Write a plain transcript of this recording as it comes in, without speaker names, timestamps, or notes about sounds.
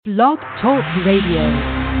Blog Talk Radio.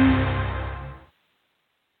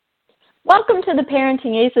 Welcome to the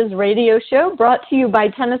Parenting Aces radio show, brought to you by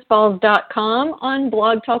tennisballs.com on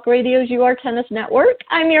Blog Talk Radio's UR Tennis Network.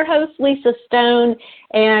 I'm your host, Lisa Stone,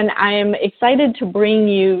 and I am excited to bring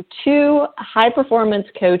you two high-performance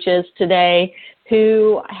coaches today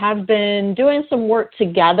who have been doing some work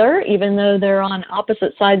together, even though they're on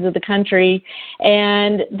opposite sides of the country.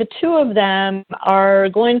 And the two of them are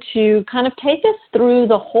going to kind of take us through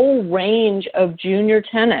the whole range of junior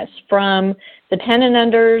tennis, from the 10 and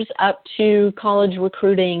unders up to college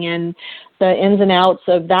recruiting and the ins and outs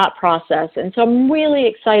of that process. And so I'm really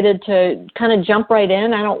excited to kind of jump right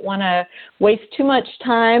in. I don't want to waste too much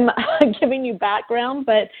time giving you background,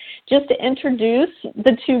 but just to introduce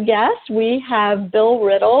the two guests, we have Bill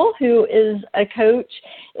Riddle, who is a coach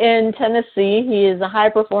in Tennessee. He is a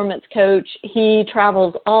high-performance coach. He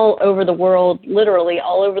travels all over the world, literally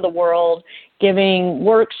all over the world, giving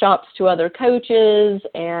workshops to other coaches,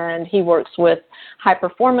 and he works with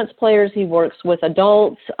high-performance players. He works with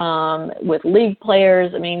adults, with league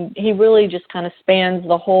players. I mean, he really just kind of spans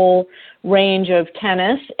the whole range of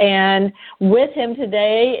tennis. And with him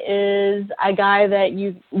today is a guy that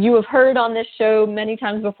you have heard on this show many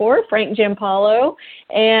times before, Frank Giampaolo.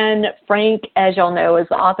 And Frank, as y'all know, is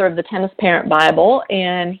the author of the Tennis Parent Bible,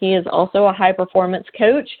 and he is also a high-performance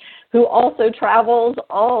coach who also travels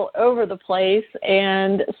all over the place.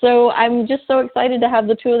 And so I'm just so excited to have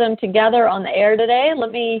the two of them together on the air today.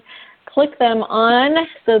 Let me click them on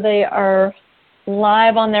so they are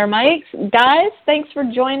live on their mics. Guys, thanks for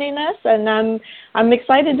joining us, and I'm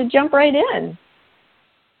excited to jump right in.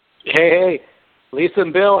 Hey, Lisa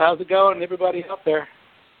and Bill, how's it going? Everybody out there?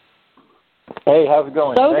 Hey, how's it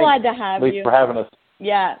going? So Thanks, glad to have Lisa, you. for having us.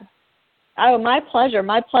 Yeah. Oh, my pleasure,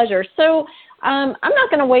 my pleasure. So I'm not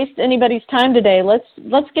going to waste anybody's time today.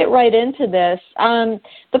 Let's get right into this.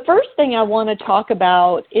 The first thing I want to talk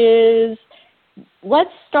about is, let's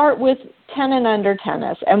start with 10 and under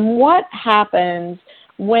tennis and what happens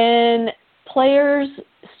when players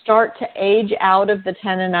start to age out of the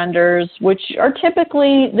 10 and unders, which are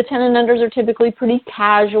typically, the 10 and unders are typically pretty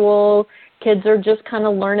casual. Kids are just kind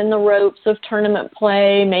of learning the ropes of tournament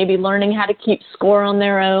play, maybe learning how to keep score on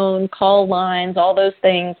their own, call lines, all those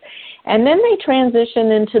things. And then they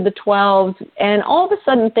transition into the 12s, and all of a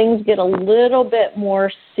sudden things get a little bit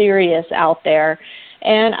more serious out there.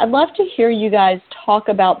 And I'd love to hear you guys talk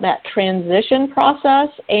about that transition process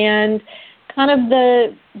and kind of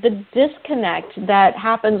the disconnect that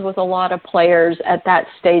happens with a lot of players at that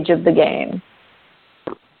stage of the game.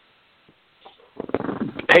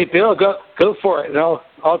 Hey, Bill, go for it, and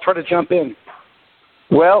I'll try to jump in.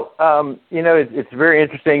 Well, it's very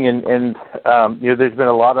interesting, and there's been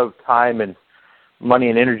a lot of time and money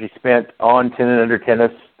and energy spent on 10 and under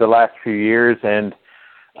tennis the last few years, and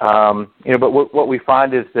but what we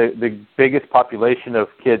find is the biggest population of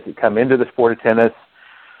kids that come into the sport of tennis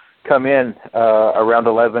come in around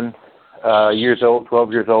 11 years old,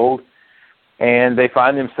 12 years old, and they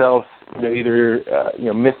find themselves either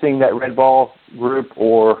missing that red ball group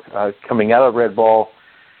or coming out of red ball.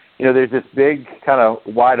 There's this big kind of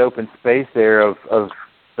wide open space there of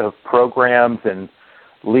programs and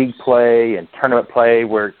league play and tournament play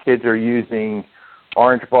where kids are using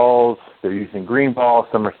orange balls, they're using green balls,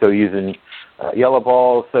 some are still using yellow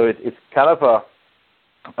balls. So it's kind of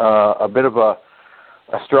a bit of a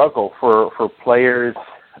struggle for players,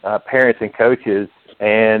 parents, and coaches,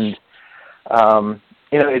 and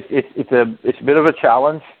it's a bit of a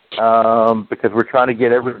challenge because we're trying to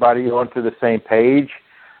get everybody onto the same page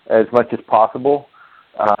as much as possible.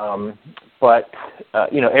 But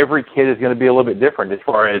every kid is going to be a little bit different as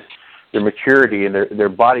far as their maturity and their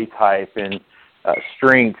body type and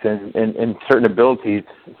strengths and certain abilities.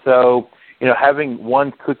 So, having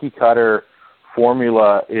one cookie cutter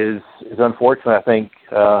formula is unfortunately, I think,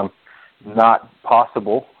 not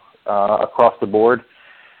possible across the board.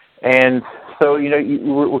 And so,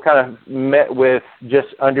 we're kind of met with just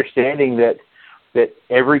understanding that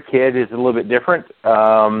every kid is a little bit different,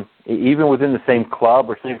 even within the same club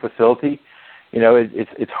or same facility.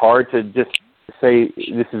 It's hard to just say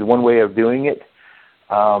this is one way of doing it.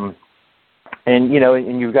 And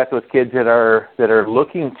you've got those kids that are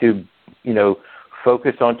looking to,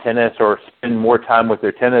 focus on tennis or spend more time with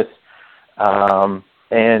their tennis. And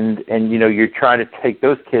you're trying to take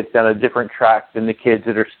those kids down a different track than the kids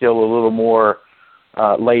that are still a little more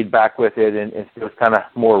laid back with it and still kind of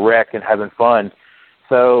more rec and having fun.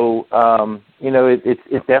 So,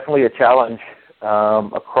 it's definitely a challenge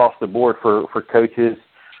across the board for coaches,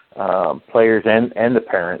 players, and the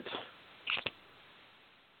parents.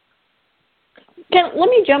 Let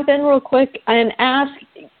me jump in real quick and ask,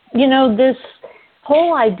 this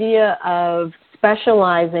whole idea of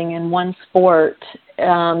specializing in one sport,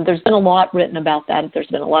 there's been a lot written about that. There's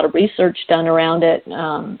been a lot of research done around it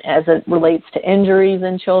as it relates to injuries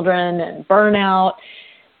in children and burnout.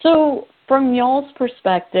 So from y'all's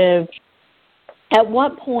perspective, at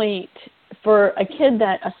what point for a kid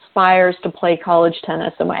that aspires to play college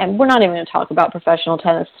tennis, and we're not even going to talk about professional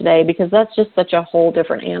tennis today because that's just such a whole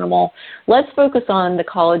different animal. Let's focus on the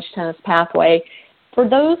college tennis pathway. For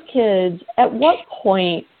those kids, at what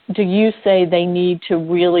point do you say they need to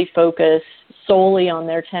really focus solely on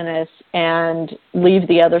their tennis and leave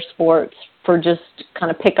the other sports for just kind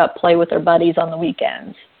of pick up play with their buddies on the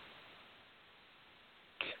weekends?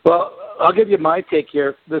 Well, I'll give you my take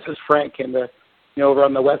here. This is Frank over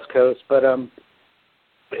on the West Coast. But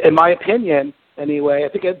in my opinion, anyway, I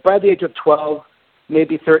think by the age of 12,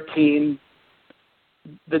 maybe 13,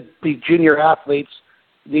 the junior athletes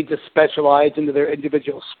need to specialize into their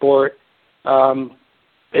individual sport.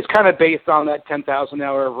 It's kind of based on that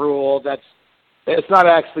 10,000-hour rule. It's not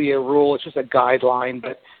actually a rule. It's just a guideline.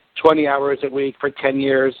 But 20 hours a week for 10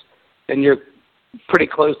 years, and you're pretty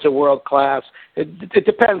close to world class. It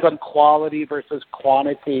depends on quality versus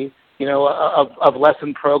quantity, of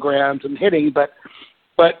lesson programs and hitting. But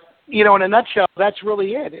in a nutshell, that's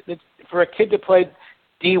really it. It's for a kid to play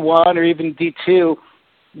D1 or even D2,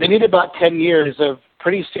 they need about 10 years of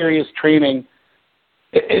pretty serious training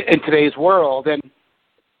in today's world. And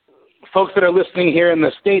folks that are listening here in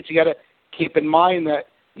the States, you got to keep in mind that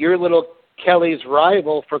your little Kelly's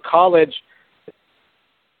rival for college,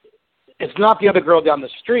 it's not the other girl down the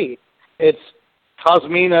street. It's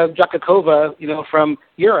Kosmina Jakakova, from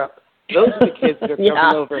Europe. Those are the kids that are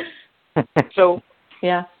coming over. So,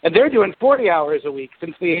 and they're doing 40 hours a week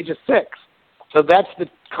since the age of 6. So that's the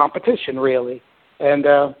competition, really. And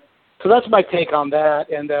so that's my take on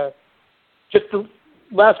that. And just the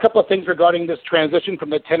last couple of things regarding this transition from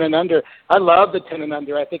the 10 and under. I love the 10 and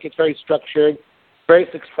under. I think it's very structured, very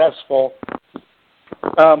successful.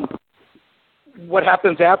 What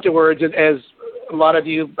happens afterwards, as a lot of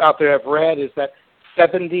you out there have read, is that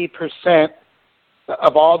 70%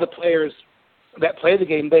 of all the players that play the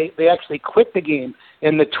game, they actually quit the game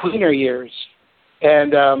in the tweener years.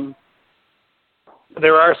 And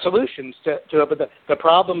there are solutions to it, but the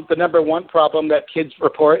problem, the number one problem that kids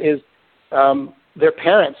report is their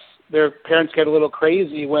parents. Their parents get a little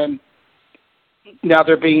crazy when now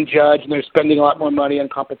they're being judged and they're spending a lot more money on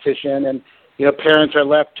competition, and parents are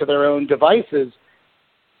left to their own devices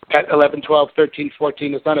at 11, 12, 13,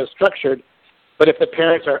 14. It's not as structured. But if the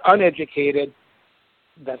parents are uneducated,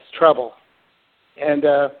 that's trouble. And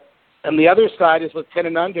the other side is with 10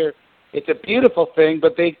 and under, it's a beautiful thing,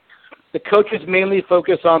 but the coaches mainly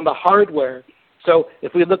focus on the hardware. So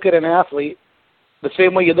if we look at an athlete, the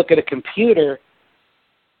same way you look at a computer,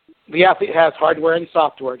 the athlete has hardware and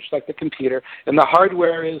software, just like the computer. And the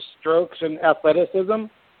hardware is strokes and athleticism.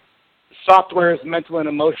 Software is mental and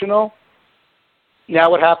emotional.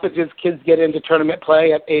 Now what happens is kids get into tournament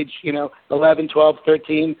play at age, 11, 12,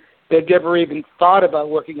 13. They've never even thought about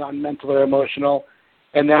working on mental or emotional,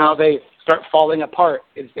 and now they start falling apart.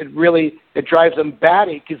 It drives them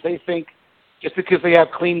batty because they think just because they have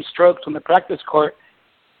clean strokes on the practice court,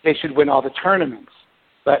 they should win all the tournaments,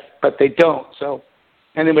 but they don't. So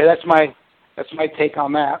anyway, that's my take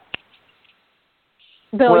on that.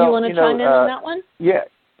 Bill, you want to chime in on that one?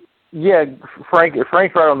 Yeah, Frank's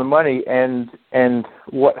right on the money, and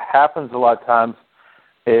what happens a lot of times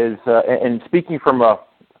is, and speaking from a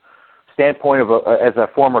standpoint of as a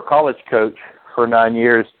former college coach for 9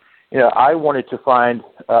 years, I wanted to find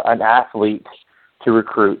an athlete to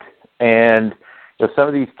recruit, and some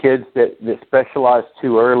of these kids that specialize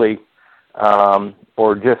too early,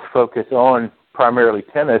 or just focus on primarily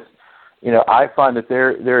tennis, I find that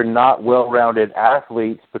they're not well-rounded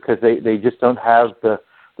athletes because they just don't have the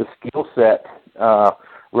skill set,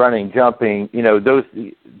 running, jumping,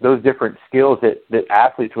 those different skills that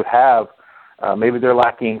athletes would have. Maybe they're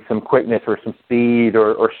lacking some quickness or some speed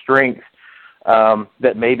or strength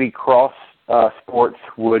that maybe cross sports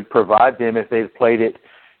would provide them if they've played it,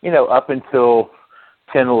 up until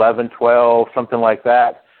 10, 11, 12, something like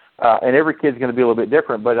that. And every kid's going to be a little bit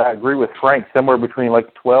different, but I agree with Frank, somewhere between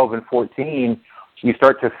like 12 and 14, you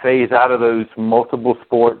start to phase out of those multiple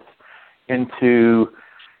sports into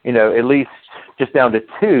at least just down to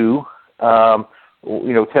 2,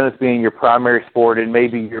 tennis being your primary sport, and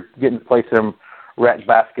maybe you're getting to play some rec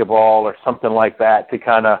basketball or something like that to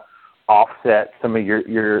kind of offset some of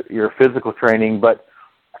your physical training. But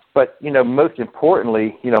most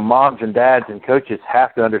importantly, moms and dads and coaches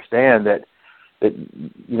have to understand that, that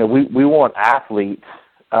we want athletes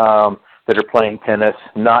that are playing tennis,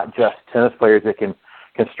 not just tennis players that can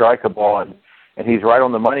strike a ball. And he's right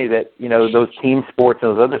on the money that those team sports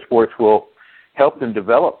and those other sports will help them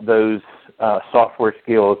develop those software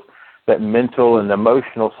skills, that mental and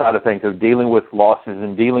emotional side of things, of dealing with losses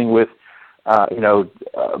and dealing with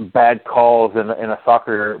bad calls in a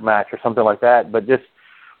soccer match or something like that. But just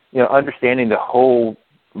understanding the whole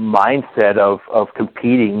mindset of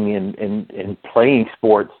competing and playing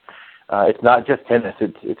sports. It's not just tennis;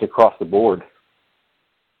 it's across the board.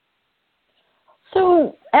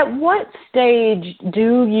 So, at what stage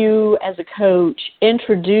do you, as a coach,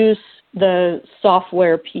 introduce the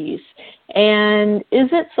software piece? And is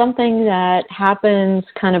it something that happens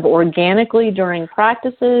kind of organically during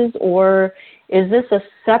practices, or is this a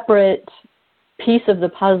separate piece of the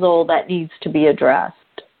puzzle that needs to be addressed?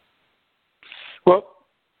 Well,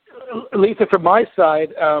 Lisa, from my side,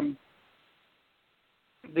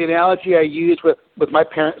 the analogy I use with my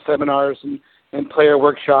parent seminars and player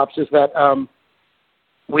workshops is that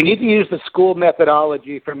we need to use the school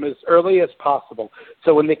methodology from as early as possible.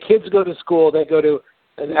 So when the kids go to school, they go to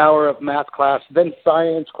an hour of math class, then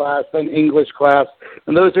science class, then English class,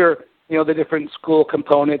 and those are the different school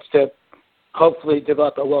components to hopefully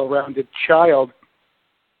develop a well-rounded child.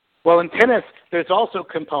 Well, in tennis, there's also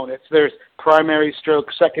components. There's primary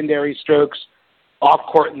strokes, secondary strokes,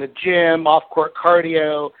 off-court in the gym, off-court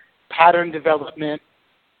cardio, pattern development.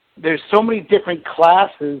 There's so many different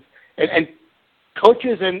classes, and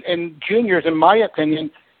coaches and juniors, in my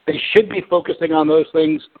opinion, they should be focusing on those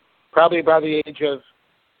things probably by the age of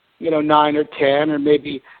 9 or 10, or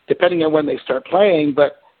maybe depending on when they start playing.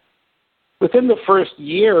 But within the first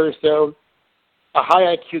year or so, a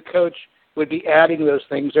high IQ coach would be adding those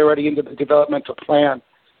things already into the developmental plan.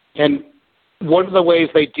 And one of the ways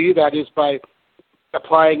they do that is by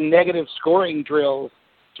applying negative scoring drills.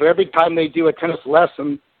 So every time they do a tennis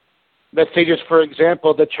lesson, let's say just for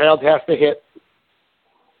example, the child has to hit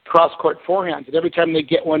cross-court forehands, and every time they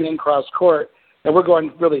get one in cross-court, and we're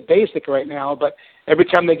going really basic right now, but every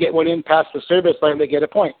time they get one in past the service line, they get a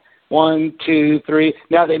point. 1, 2, 3.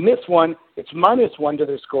 Now they miss one, it's -1 to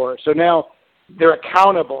their score. So now they're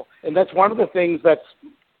accountable. And that's one of the things that's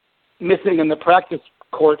missing in the practice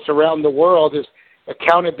courts around the world is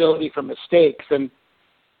accountability for mistakes. And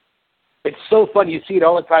it's so fun. You see it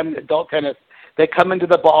all the time in adult tennis. They come into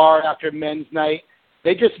the bar after men's night.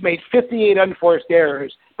 They just made 58 unforced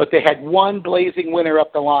errors, but they had one blazing winner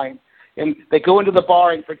up the line. And they go into the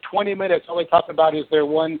bar, and for 20 minutes, all they talk about is their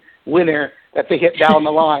one winner that they hit down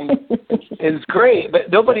the line. It's great,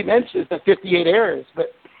 but nobody mentions the 58 errors.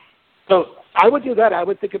 But so I would do that. I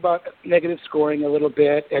would think about negative scoring a little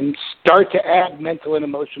bit and start to add mental and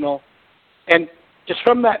emotional. And just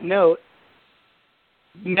from that note,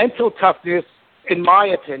 mental toughness, in my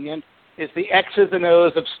opinion, is the X's and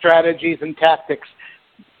O's of strategies and tactics,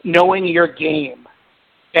 knowing your game.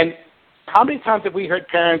 And how many times have we heard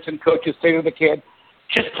parents and coaches say to the kid,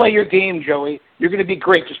 just play your game, Joey. You're going to be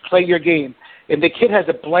great. Just play your game. And the kid has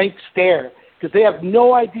a blank stare because they have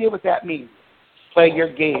no idea what that means. Play your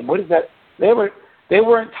game. What is that? They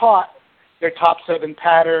weren't taught their top 7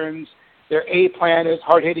 patterns. Their A plan is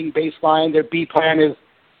hard-hitting baseline. Their B plan is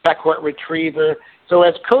backcourt retriever. So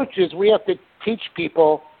as coaches, we have to teach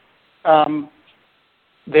people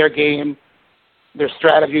their game, their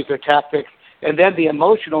strategies, their tactics, and then the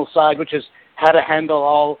emotional side, which is how to handle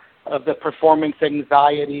all of the performance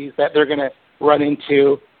anxieties that they're going to run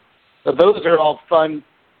into. So those are all fun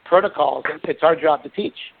protocols. It's our job to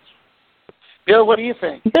teach. Bill, what do you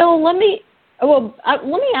think? Bill, let me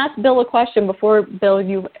ask Bill a question before, Bill,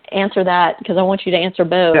 you answer that, because I want you to answer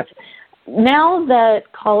both. Yeah. Now that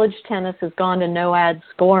college tennis has gone to no-ad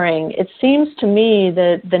scoring, it seems to me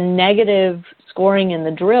that the negative scoring in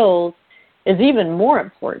the drills is even more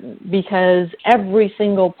important because every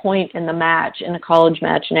single point in the match, in a college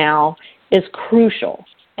match now, is crucial.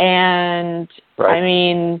 And, right. I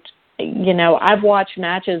mean, I've watched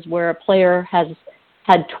matches where a player has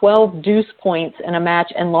had 12 deuce points in a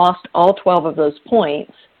match and lost all 12 of those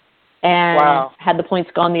points. And wow. Had the points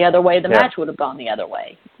gone the other way, the match would have gone the other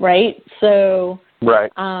way, right? So,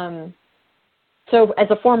 right. So as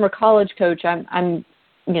a former college coach, I'm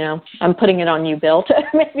putting it on you, Bill, to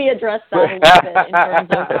maybe address that a little bit in terms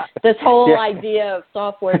of this whole idea of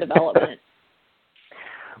software development.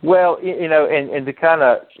 Well, and to kind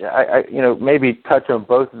of, maybe touch on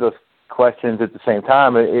both of those questions at the same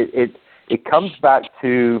time. It comes back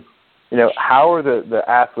to, how are the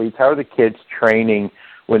athletes, how are the kids training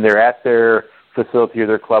when they're at their facility or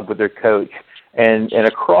their club with their coach, and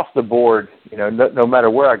across the board, no matter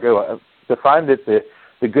where I go, to find that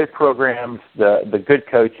the the good programs, the good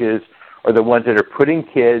coaches are the ones that are putting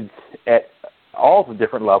kids at all the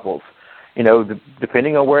different levels,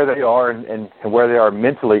 depending on where they are and where they are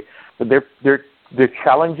mentally. But they're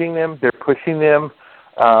challenging them, they're pushing them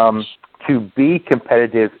to be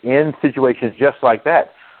competitive in situations just like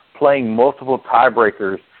that, playing multiple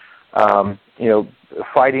tiebreakers,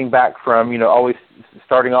 fighting back from, always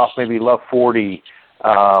starting off maybe love 40,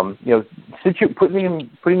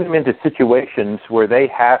 putting them into situations where they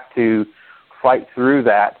have to fight through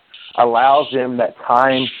that allows them that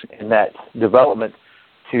time and that development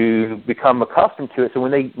to become accustomed to it. So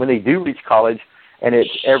when they do reach college and it's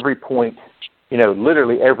every point,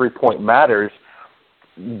 literally every point matters,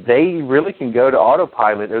 they really can go to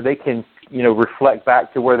autopilot, or they can, reflect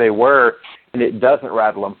back to where they were, and it doesn't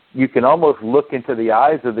rattle them. You can almost look into the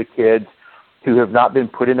eyes of the kids who have not been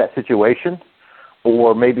put in that situation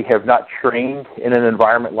or maybe have not trained in an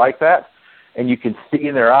environment like that, and you can see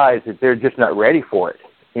in their eyes that they're just not ready for it,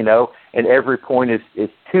 and every point is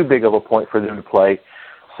too big of a point for them to play.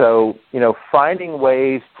 So, finding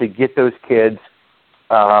ways to get those kids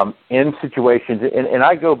in situations, and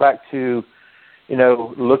I go back to,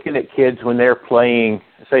 looking at kids when they're playing,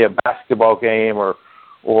 say, a basketball game or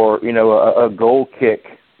a goal kick,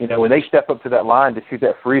 when they step up to that line to shoot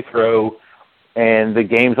that free throw and the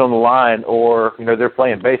game's on the line, or, they're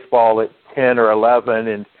playing baseball at 10 or 11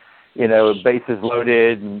 and, bases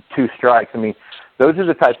loaded and 2 strikes. I mean, those are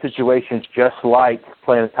the type of situations, just like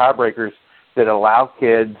playing tiebreakers, that allow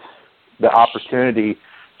kids the opportunity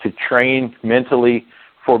to train mentally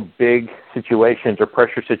for big situations or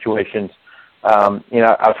pressure situations. I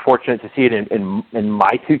was fortunate to see it in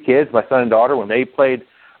my 2 kids, my son and daughter, when they played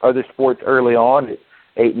other sports early on at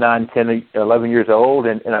 8, 9, 10, 11 years old,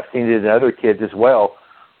 and I've seen it in other kids as well.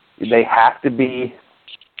 They have to be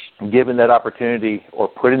given that opportunity or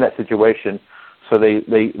put in that situation so they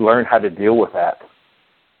learn how to deal with that.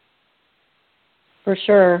 For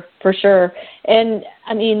sure. And,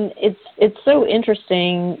 I mean, it's so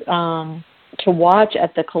interesting to watch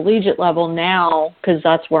at the collegiate level now, because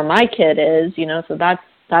that's where my kid is, so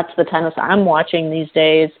that's the tennis I'm watching these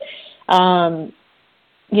days.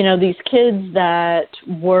 These kids that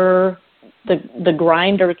were the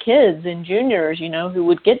grinder kids in juniors, who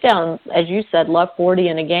would get down, as you said, love 40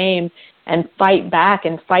 in a game and fight back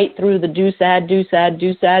and fight through the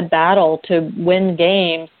do-sad battle to win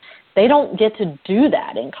games. They don't get to do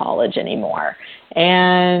that in college anymore.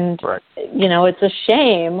 And, right. It's a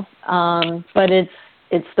shame, but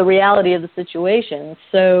it's the reality of the situation.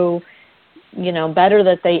 So, better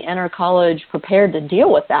that they enter college prepared to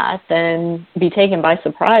deal with that than be taken by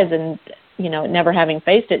surprise and, never having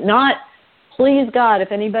faced it. Not, please God,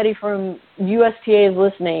 if anybody from USTA is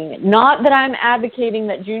listening, not that I'm advocating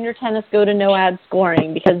that junior tennis go to no ad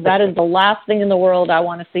scoring, because that is the last thing in the world I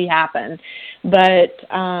want to see happen. But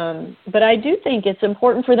I do think it's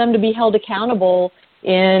important for them to be held accountable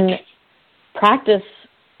in practice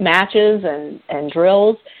matches and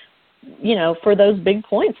drills, for those big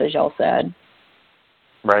points, as y'all said.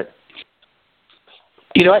 Right.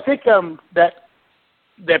 I think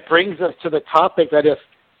that brings us to the topic that if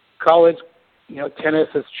college, tennis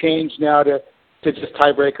has changed now to just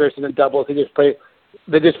tiebreakers and then doubles. They just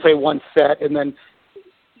play one set and then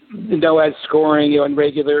no ad scoring, and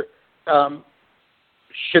regular.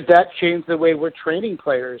 Should that change the way we're training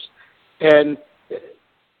players? And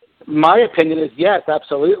my opinion is yes,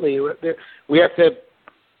 absolutely. We have to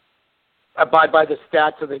abide by the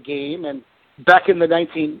stats of the game. And back in the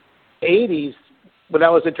 1980s, when I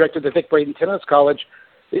was the director of the Vic Braden Tennis College,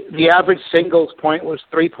 the average singles point was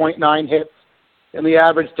 3.9 hits, and the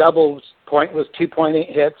average doubles point was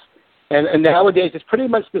 2.8 hits. And nowadays, it's pretty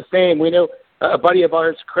much the same. We know a buddy of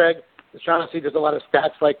ours, Craig Shaughnessy, does a lot of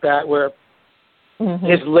stats like that, where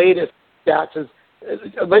his latest stats is,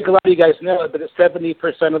 like a lot of you guys know, but it's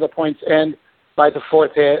 70% of the points end by the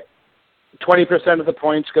 4th hit, 20% of the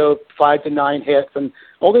points go 5 to 9 hits, and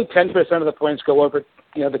only 10% of the points go over,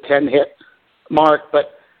 the 10-hit mark.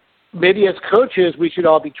 But maybe as coaches, we should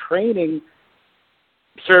all be training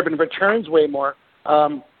serve and returns way more.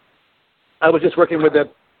 I was just working with a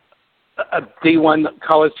D1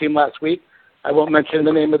 college team last week. I won't mention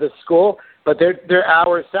the name of the school, but their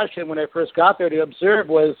hour session when I first got there to observe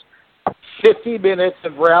was 50 minutes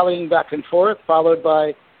of rallying back and forth, followed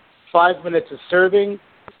by 5 minutes of serving,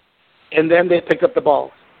 and then they picked up the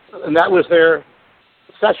ball. And that was their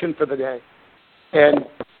session for the day. And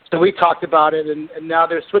so we talked about it, and now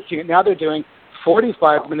they're switching it. Now they're doing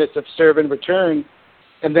 45 minutes of serve and return,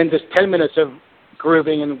 and then just 10 minutes of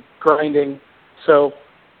grooving and grinding. So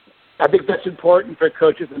I think that's important for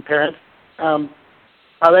coaches and parents.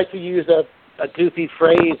 I like to use a a goofy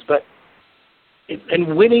phrase, but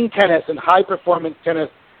in winning tennis and high-performance tennis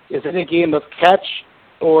is in a game of catch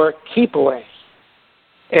or keep away.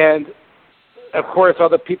 And, of course, all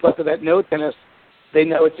the people out there that know tennis, they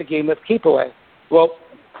know it's a game of keep away. Well,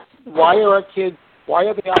 why are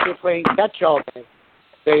they out there playing catch all day?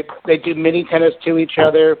 They do mini tennis to each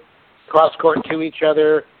other, cross-court to each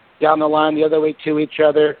other, down the line the other way to each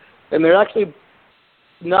other, and they're actually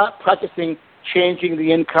not practicing changing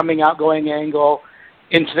the incoming outgoing angle,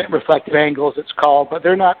 incident reflective angles it's called, but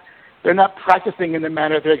they're not practicing in the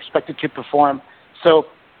manner they're expected to perform. So,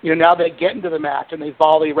 now they get into the match and they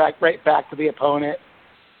volley right back to the opponent.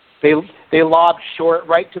 They lob short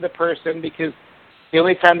right to the person, because the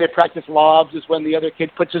only time they practice lobs is when the other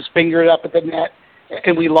kid puts his finger up at the net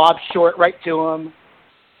and we lob short right to him.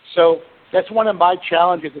 So that's one of my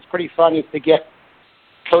challenges. It's pretty fun, is to get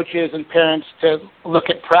coaches and parents to look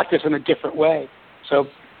at practice in a different way. So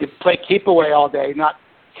you play keep away all day, not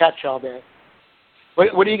catch all day.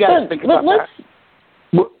 What do you guys think about that?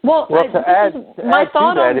 To add to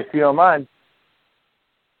that, if you don't mind.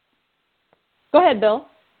 Go ahead, Bill.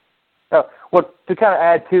 To kind of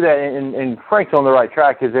add to that, and Frank's on the right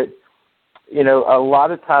track, is that, a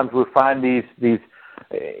lot of times we find these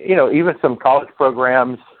even some college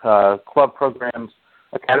programs, club programs,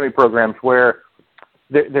 academy programs, where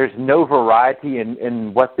there's no variety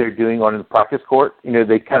in what they're doing on the practice court.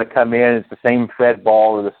 They kind of come in, it's the same fed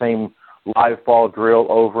ball or the same live ball drill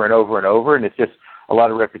over and over and over, and it's just a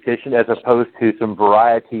lot of repetition, as opposed to some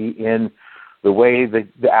variety in the way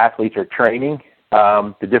the athletes are training,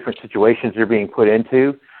 the different situations they're being put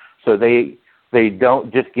into, so they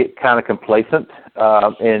don't just get kind of complacent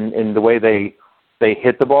in the way they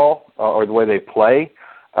hit the ball or the way they play,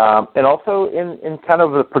 and also in kind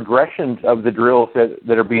of the progressions of the drills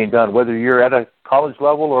that are being done, whether you're at a college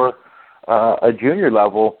level or a junior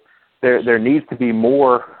level. There needs to be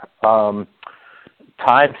more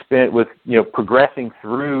time spent with progressing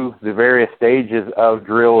through the various stages of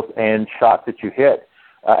drills and shots that you hit,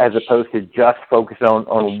 as opposed to just focus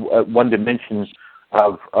on one dimension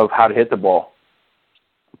of how to hit the ball.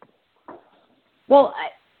 Well,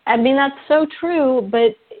 I mean, that's so true,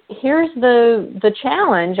 but here's the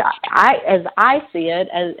challenge. As I see it,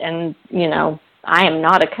 and I am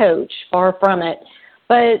not a coach, far from it,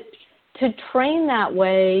 but to train that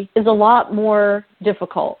way is a lot more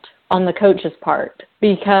difficult on the coach's part,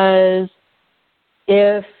 because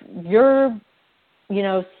if you're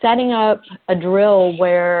setting up a drill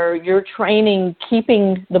where you're training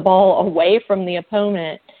keeping the ball away from the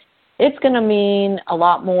opponent, it's going to mean a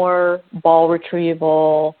lot more ball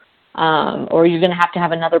retrieval, or you're going to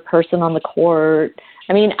have another person on the court.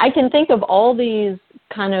 I mean, I can think of all these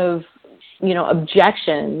kind of,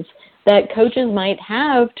 objections that coaches might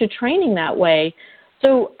have to training that way.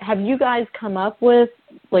 So have you guys come up with,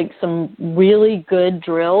 some really good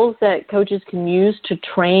drills that coaches can use to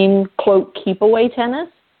train, quote, keep away tennis?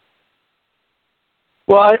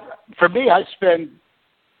 Well, for me, I spend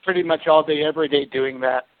pretty much all day, every day doing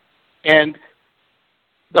that. And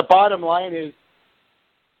the bottom line is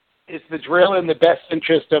the drill in the best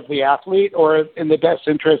interest of the athlete or in the best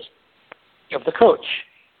interest of the coach?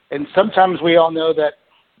 And sometimes we all know that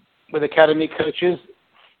with academy coaches,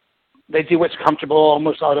 they do what's comfortable,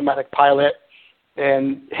 almost automatic pilot,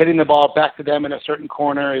 and hitting the ball back to them in a certain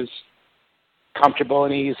corner is comfortable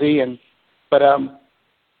and easy.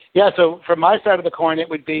 So from my side of the coin, it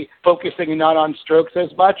would be focusing not on strokes as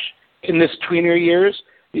much in this tweener years.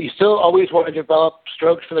 You still always want to develop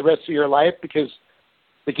strokes for the rest of your life, because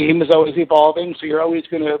the game is always evolving, so you're always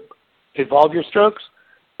going to evolve your strokes.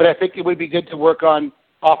 But I think it would be good to work on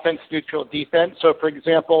offense, neutral, defense. So, for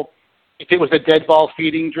example, if it was a dead ball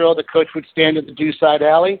feeding drill, the coach would stand at the due side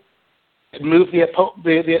alley and move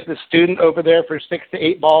the student over there for 6 to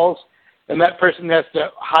 8 balls, and that person has to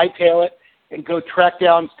hightail it and go track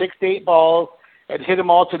down 6 to 8 balls and hit them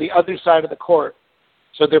all to the other side of the court.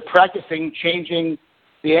 So they're practicing changing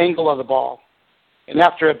the angle of the ball. And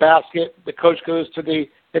after a basket, the coach goes to the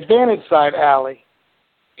advantage side alley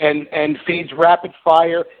and feeds rapid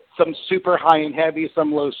fire, some super high and heavy,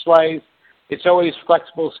 some low slice. It's always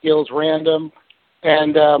flexible skills, random.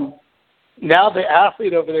 And now the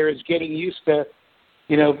athlete over there is getting used to,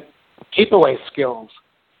 keep away skills.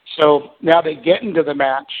 So now they get into the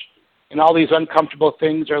match, and all these uncomfortable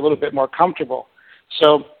things are a little bit more comfortable.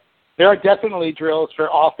 So there are definitely drills for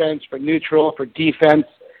offense, for neutral, for defense.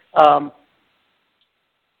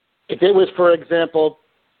 If it was, for example,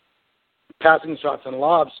 passing shots and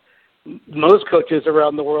lobs, most coaches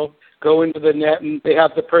around the world go into the net and they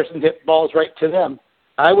have the person hit balls right to them.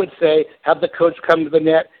 I would say have the coach come to the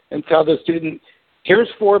net and tell the student, Here's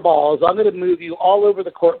 4 balls. I'm going to move you all over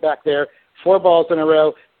the court back there, 4 balls in a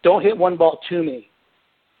row. Don't hit one ball to me.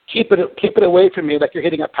 Keep it away from me like you're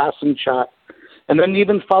hitting a passing shot. And then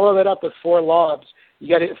even follow that up with 4 lobs. You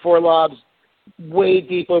got to hit 4 lobs way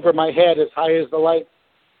deep over my head, as high as the light,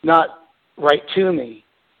 not right to me.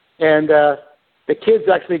 And the kids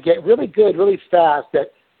actually get really good, really fast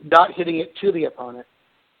at not hitting it to the opponent.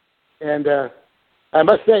 And I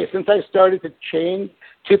must say, since I started to change,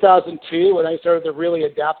 2002, when I started to really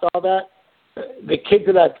adapt all that, the kids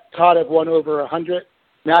that I've taught have won over 100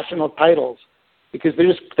 national titles because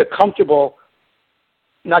they're comfortable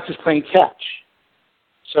not just playing catch.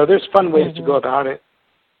 So there's fun ways to go about it.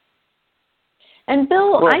 And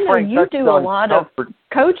Bill, well, I know you do a lot of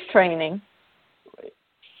coach training.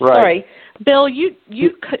 Right. Sorry, Bill,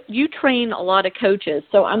 you train a lot of coaches.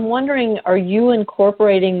 So I'm wondering, are you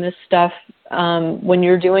incorporating this stuff when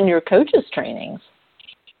you're doing your coaches trainings?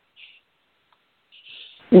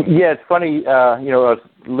 Yeah, it's funny. I was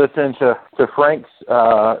listening to Frank's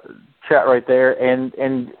chat right there, and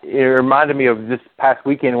it reminded me of this past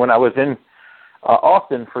weekend when I was in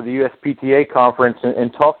Austin for the USPTA conference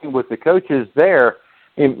and talking with the coaches there.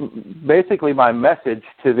 Basically, my message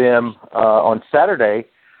to them on Saturday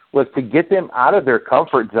was to get them out of their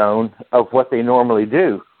comfort zone of what they normally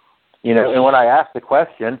do. And when I asked the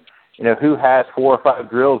question, who has 4 or 5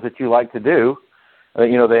 drills that you like to do,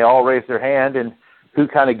 they all raise their hand, and who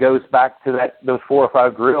kind of goes back to those 4 or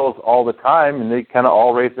 5 drills all the time, and they kind of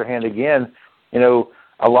all raise their hand again.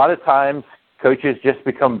 A lot of times coaches just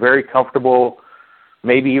become very comfortable,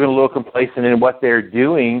 maybe even a little complacent in what they're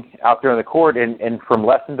doing out there on the court, and from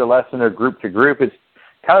lesson to lesson or group to group, it's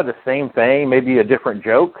kind of the same thing, maybe a different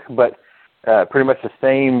joke, but pretty much the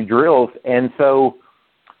same drills. And so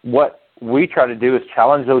what we try to do is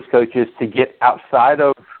challenge those coaches to get outside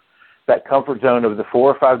of that comfort zone of the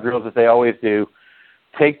 4 or 5 drills that they always do,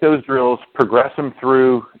 take those drills, progress them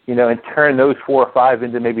through, and turn those 4 or 5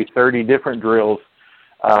 into maybe 30 different drills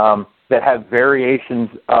that have variations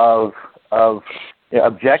of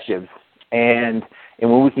objectives. And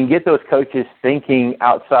when we can get those coaches thinking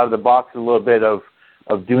outside of the box a little bit of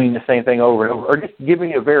doing the same thing over and over, or just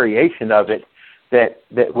giving a variation of it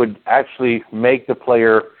that would actually make the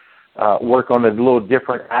player work on a little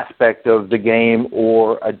different aspect of the game,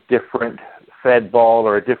 or a different fed ball,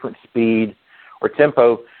 or a different speed or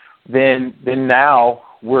tempo, then now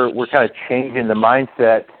we're kind of changing the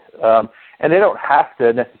mindset. And they don't have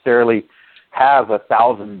to necessarily have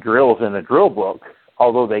 1,000 drills in a drill book,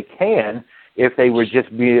 although they can if they would just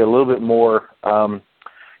be a little bit more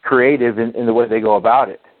creative in the way they go about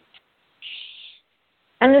it.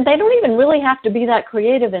 And they don't even really have to be that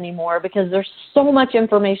creative anymore, because there's so much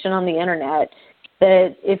information on the internet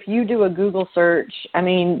that if you do a Google search,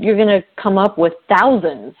 you're going to come up with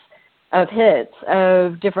thousands of hits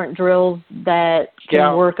of different drills that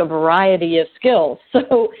can work a variety of skills.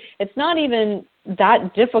 So it's not even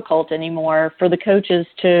that difficult anymore for the coaches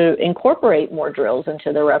to incorporate more drills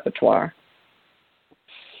into their repertoire.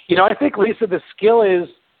 I think, Lisa, the skill is,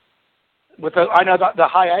 I know the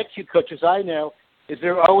high IQ coaches I know, is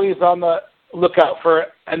they're always on the lookout for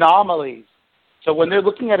anomalies. So when they're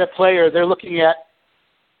looking at a player, they're looking at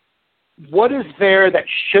what is there that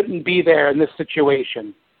shouldn't be there in this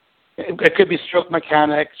situation. It could be stroke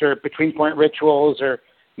mechanics, or between-point rituals, or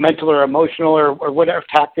mental or emotional, or whatever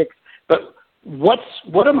tactics. But what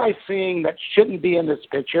am I seeing that shouldn't be in this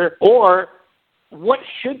picture, or what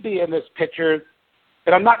should be in this picture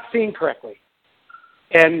that I'm not seeing correctly?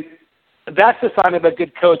 And that's the sign of a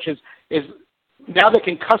good coach is now they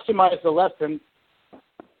can customize the lesson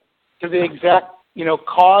to the exact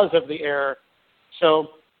cause of the error. So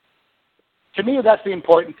to me, that's the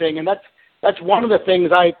important thing, and that's one of the things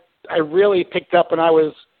I really picked up when I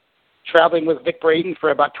was traveling with Vic Braden for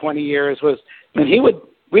about 20 years. Was when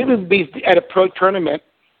we would be at a pro tournament,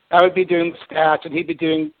 I would be doing stats and he'd be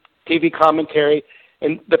doing TV commentary,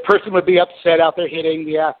 and the person would be upset out there hitting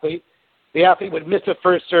the athlete. The athlete would miss a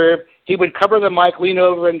first serve. He would cover the mic, lean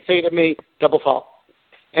over, and say to me, "Double fault."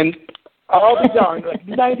 And I'll be darned, like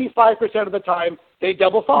 95% of the time, they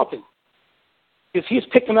double faulted, because he's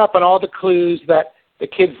picking up on all the clues that the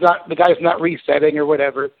guy's not resetting or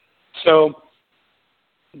whatever. So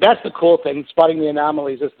that's the cool thing. Spotting the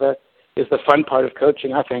anomalies is the fun part of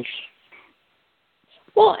coaching, I think.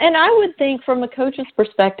 Well, and I would think from a coach's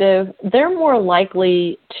perspective, they're more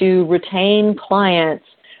likely to retain clients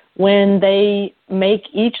when they make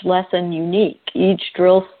each lesson unique, each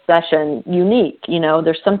drill session unique.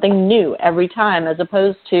 There's something new every time, as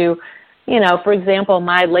opposed to, for example,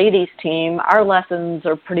 my ladies team, our lessons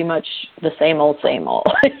are pretty much the same old,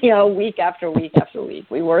 week after week after week.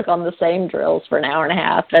 We work on the same drills for an hour and a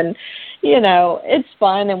half, and, it's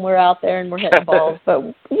fun, and we're out there and we're hitting balls, but,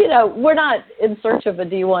 we're not in search of a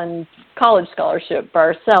D1 college scholarship for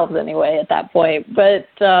ourselves anyway at that point. But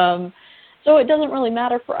so it doesn't really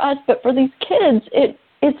matter for us, but for these kids,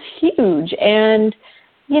 it's huge. And,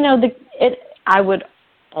 I would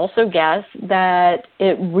also guess that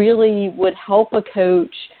it really would help a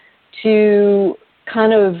coach to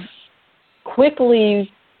kind of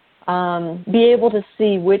quickly be able to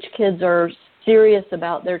see which kids are serious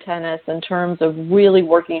about their tennis in terms of really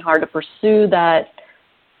working hard to pursue that,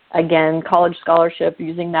 again, college scholarship,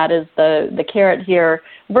 using that as the carrot here,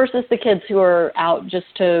 versus the kids who are out just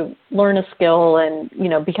to learn a skill and,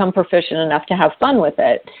 become proficient enough to have fun with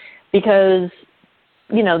it. Because,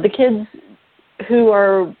 the kids who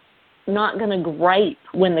are not going to gripe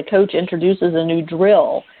when the coach introduces a new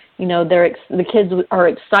drill, the kids are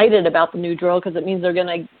excited about the new drill because it means they're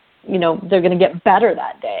going to get better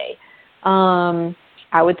that day.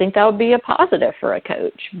 I would think that would be a positive for a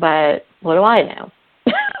coach, but what do I know?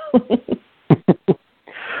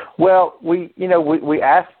 Well, we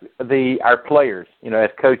ask our players, as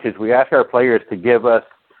coaches, we ask our players to give us,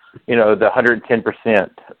 the 110%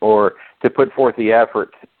 or to put forth the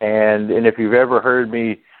effort. And if you've ever heard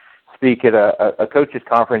me speak at a coaches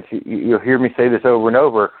conference, you'll hear me say this over and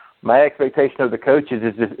over. My expectation of the coaches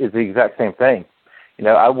is the exact same thing.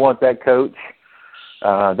 I want that coach,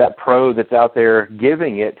 that pro that's out there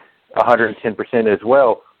giving it 110% as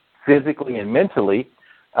well, physically and mentally,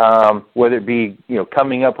 whether it be,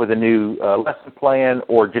 coming up with a new lesson plan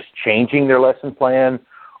or just changing their lesson plan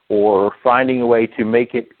or finding a way to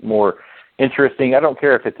make it more interesting. I don't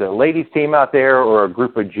care if it's a ladies team out there or a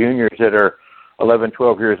group of juniors that are 11,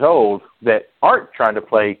 12 years old that aren't trying to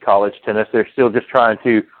play college tennis. They're still just trying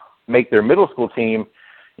to make their middle school team.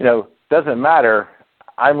 Doesn't matter.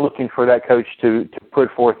 I'm looking for that coach to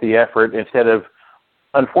put forth the effort instead of,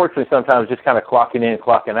 unfortunately, sometimes just kind of clocking in and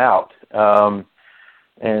clocking out.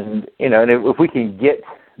 And if we can get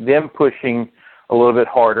them pushing a little bit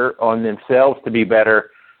harder on themselves to be better,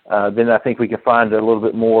 then I think we can find a little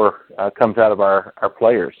bit more comes out of our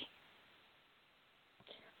players.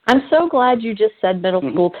 I'm so glad you just said middle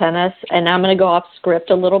school tennis, and I'm going to go off script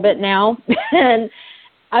a little bit now. And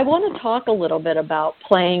I want to talk a little bit about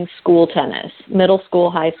playing school tennis, middle school,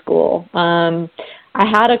 high school. I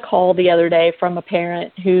had a call the other day from a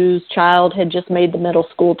parent whose child had just made the middle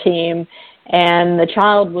school team, and the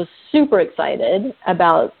child was super excited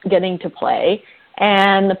about getting to play.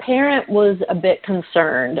 And the parent was a bit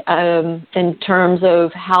concerned in terms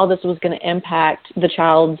of how this was going to impact the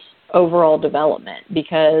child's overall development,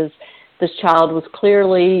 because this child was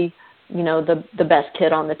clearly, the best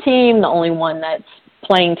kid on the team, the only one that's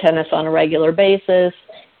playing tennis on a regular basis.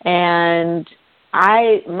 And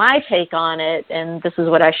my take on it, and this is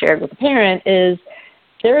what I shared with the parent, is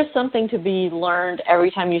there is something to be learned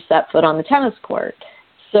every time you set foot on the tennis court.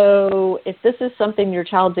 So if this is something your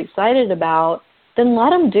child's excited about, then let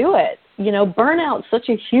them do it. Burnout's such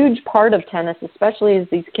a huge part of tennis, especially as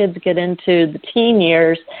these kids get into the teen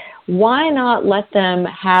years. Why not let them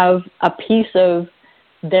have a piece of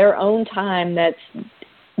their own time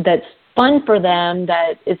that's fun for them,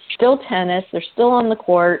 that it's still tennis, they're still on the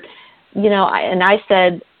court. I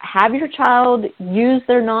said, have your child use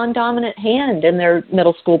their non-dominant hand in their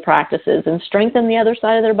middle school practices and strengthen the other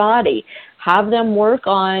side of their body. Have them work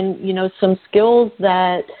on, some skills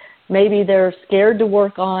that maybe they're scared to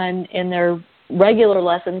work on in their regular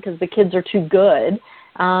lesson because the kids are too good.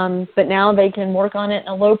 But now they can work on it in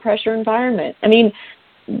a low-pressure environment. I mean,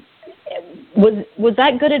 was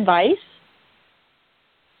that good advice?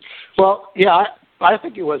 Well, yeah, I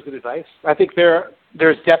think it was good advice. I think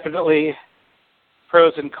there's definitely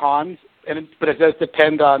pros and cons, but it does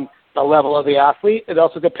depend on the level of the athlete. It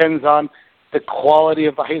also depends on the quality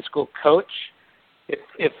of the high school coach.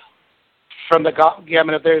 If from the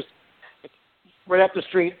gamut of there's right up the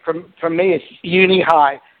street from me, it's Uni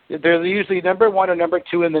High. They're usually number 1 or number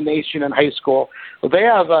 2 in the nation in high school. Well, they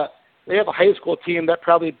have a high school team that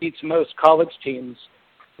probably beats most college teams.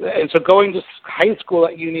 And so going to high school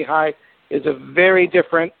at Uni High is a very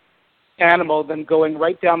different animal than going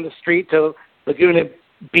right down the street to Laguna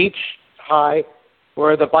Beach High,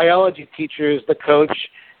 where the biology teacher is the coach.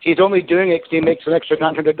 He's only doing it because he makes an extra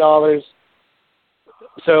 $900.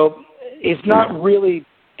 So he's not really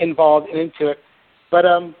involved into it. But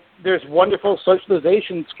there's wonderful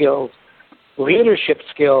socialization skills, leadership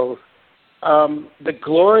skills, the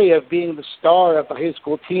glory of being the star of the high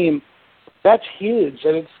school team. That's huge.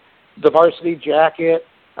 And it's the varsity jacket.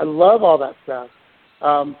 I love all that stuff.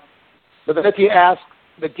 But then if you ask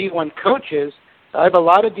the D1 coaches, I have a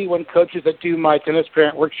lot of D1 coaches that do my tennis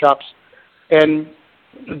parent workshops, and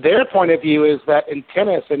their point of view is that in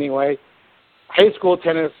tennis anyway, high school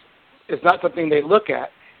tennis is not something they look at.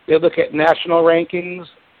 They look at national rankings,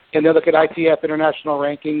 and they look at ITF international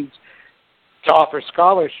rankings to offer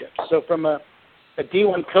scholarships. So from a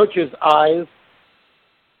D1 coach's eyes,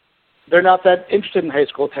 they're not that interested in high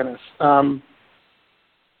school tennis.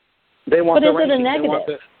 They want. But is the it a rankings.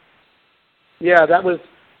 negative? Yeah, that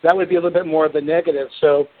would be a little bit more of the negative.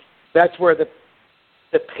 So that's where the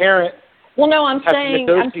parent. Well, no, I'm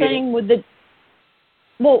saying with the.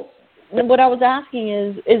 Well, what I was asking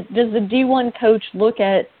is does the D1 coach look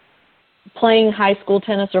at playing high school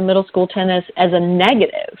tennis or middle school tennis as a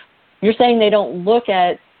negative? You're saying they don't look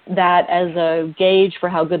at that as a gauge for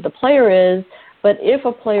how good the player is, but if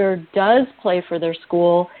a player does play for their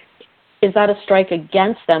school, is that a strike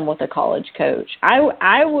against them with a college coach?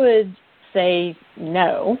 I would say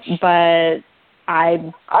no, but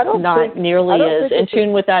I'm not nearly as in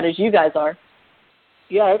tune with that as you guys are.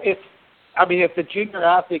 Yeah, if the junior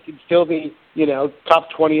athlete can still be, top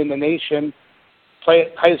 20 in the nation, play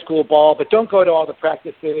high school ball, but don't go to all the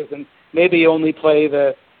practices and maybe only play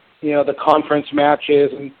the conference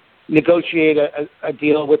matches and negotiate a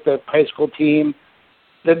deal with the high school team,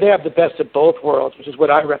 then they have the best of both worlds, which is what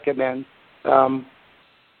I recommend.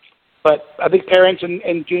 But I think parents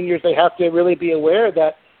and juniors, they have to really be aware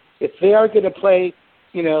that if they are going to play,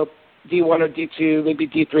 D1 or D2, maybe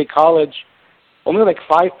D3 college, only like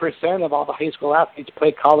 5% of all the high school athletes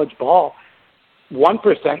play college ball.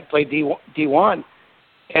 1% play D1.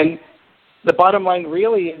 And the bottom line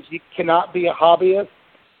really is you cannot be a hobbyist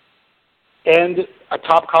and a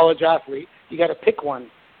top college athlete. You got to pick one.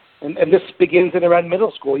 And this begins in around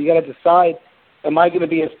middle school. You got to decide, am I going to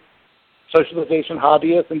be a socialization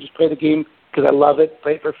hobbyist and just play the game because I love it,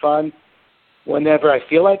 play it for fun whenever I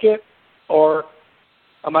feel like it? Or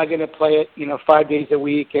am I going to play it, 5 days a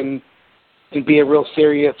week and be a real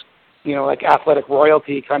serious, like athletic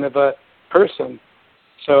royalty kind of a person?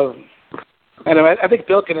 So, anyway, I think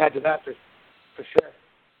Bill can add to that for sure.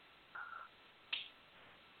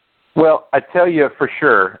 Well, I tell you for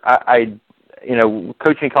sure, I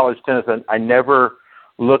coaching college tennis, I never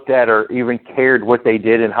looked at or even cared what they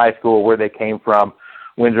did in high school, where they came from,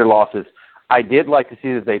 wins or losses. I did like to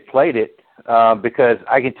see that they played it because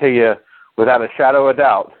I can tell you without a shadow of a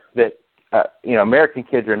doubt that, American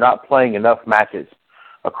kids are not playing enough matches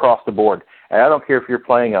across the board. And I don't care if you're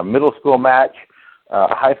playing a middle school match,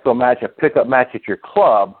 a high school match, a pickup match at your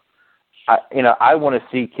club. I want to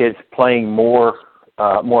see kids playing more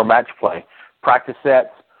match play, practice sets,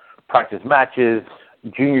 practice matches,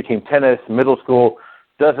 junior team tennis, middle school,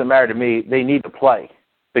 doesn't matter to me. They need to play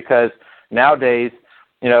because nowadays,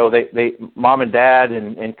 they mom and dad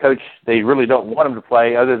and coach, they really don't want them to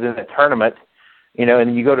play other than a tournament,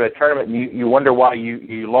 and you go to a tournament and you wonder why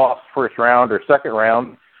you lost first round or second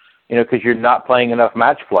round, because you're not playing enough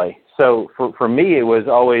match play. So for me, it was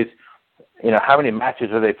always, how many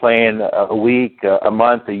matches are they playing a week, a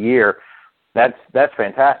month, a year? That's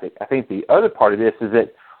fantastic. I think the other part of this is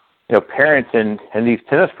that, parents and these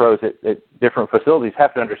tennis pros at different facilities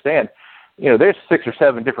have to understand, there's 6 or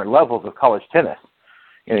 7 different levels of college tennis.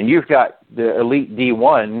 And you've got the elite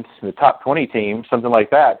D1s, the top 20 teams, something like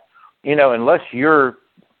that. Unless you're,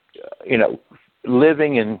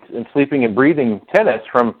 living and sleeping and breathing tennis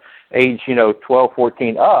from age, 12,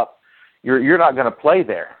 14 up, you're not going to play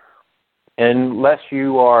there. Unless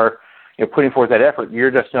you are putting forth that effort,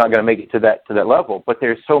 you're just not going to make it to that level. But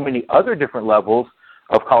there's so many other different levels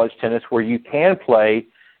of college tennis where you can play,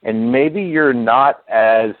 and maybe you're not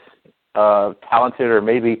as talented, or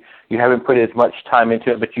maybe you haven't put as much time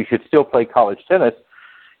into it, but you should still play college tennis.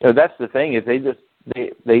 That's the thing is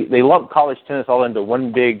they lump college tennis all into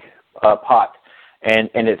one big pot, and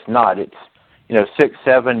it's not. It's 6,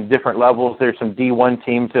 7 different levels. There's some D1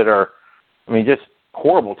 teams that are, just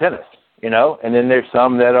horrible tennis, and then there's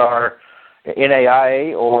some that are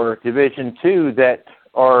NAIA or Division II that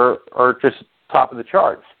are just top of the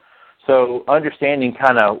charts. So understanding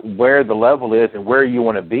kind of where the level is and where you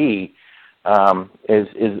want to be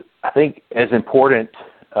is I think as important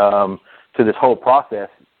to this whole process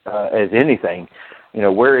as anything.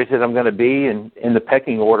 Where is it I'm going to be in the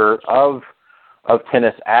pecking order of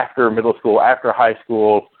tennis after middle school, after high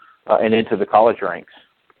school, and into the college ranks.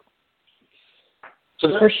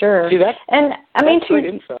 So for sure. And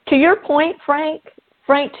to your point, Frank,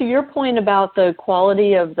 to your point about the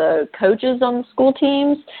quality of the coaches on the school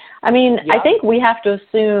teams, I think we have to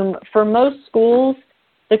assume for most schools,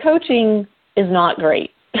 the coaching is not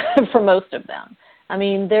great for most of them. I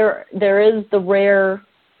mean, there is the rare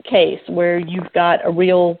case where you've got a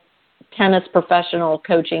real tennis professional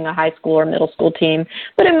coaching a high school or middle school team,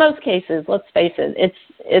 but in most cases, let's face it,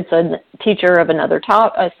 it's a teacher of another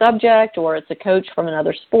subject, or it's a coach from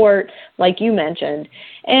another sport, like you mentioned.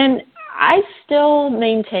 And I still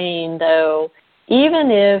maintain, though,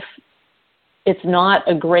 even if it's not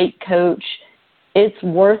a great coach, it's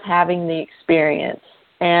worth having the experience,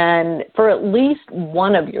 and for at least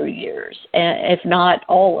one of your years, if not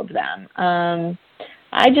all of them.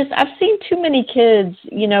 I've seen too many kids,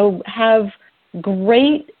 have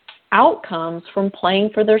great outcomes from playing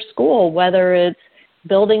for their school, whether it's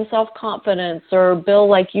building self-confidence or, Bill,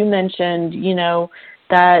 like you mentioned,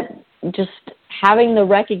 that just having the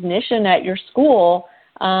recognition at your school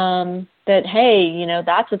that, hey,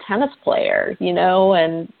 that's a tennis player,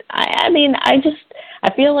 and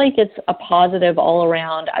I feel like it's a positive all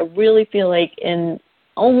around. I really feel like in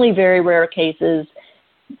only very rare cases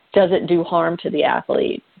does it do harm to the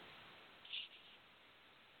athlete.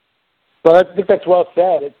 Well, I think that's well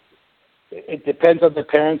said. It depends on the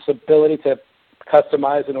parents' ability to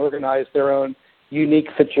customize and organize their own unique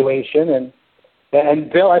situation.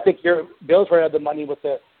 And Bill, I think Bill's right on the money with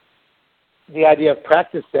the idea of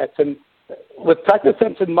practice sets. And with practice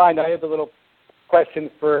sets in mind, I have a little question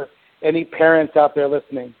for any parents out there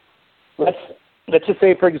listening. Let's just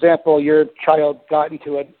say, for example, your child got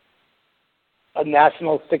into a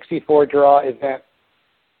national 64 draw event,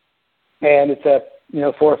 and it's a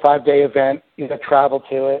 4 or 5 day event. You travel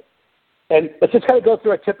to it, and let's just kind of go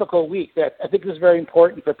through a typical week. That I think is very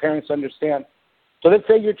important for parents to understand. So let's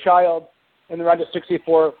say your child in the round of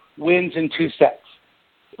 64 wins in 2 sets.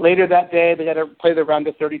 Later that day, they got to play the round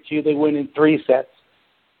of 32. They win in 3 sets.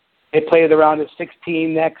 They play the round of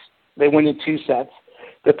 16 next. They win in 2 sets.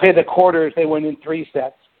 They play the quarters. They win in 3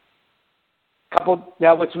 sets.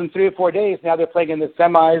 Now it's been 3 or 4 days. Now they're playing in the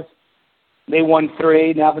semis. They won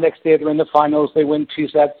 3. Now the next day they're in the finals. They win 2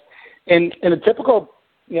 sets. In a typical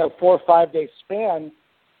 4 or 5 day span,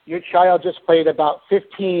 your child just played about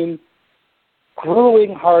 15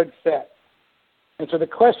 grueling hard sets. And so the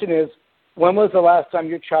question is, when was the last time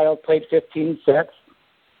your child played 15 sets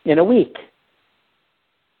in a week?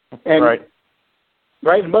 And right.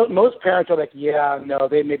 Most parents are like, yeah, no,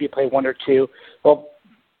 they maybe play 1 or 2. Well,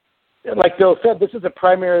 like Bill said, this is the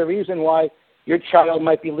primary reason why your child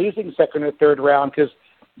might be losing second or third round, because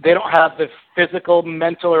they don't have the physical,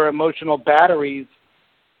 mental, or emotional batteries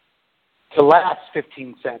to last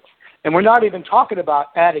 15 sets. And we're not even talking about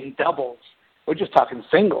adding doubles. We're just talking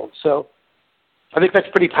singles. So I think that's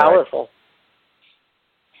pretty powerful. Right.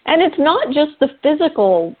 And it's not just the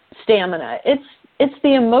physical stamina. It's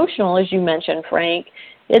the emotional, as you mentioned, Frank.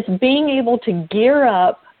 It's being able to gear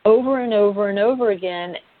up over and over and over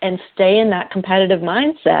again and stay in that competitive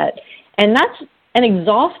mindset. And that's an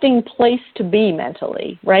exhausting place to be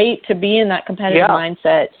mentally, right? To be in that competitive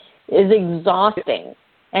mindset is exhausting.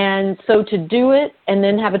 And so to do it and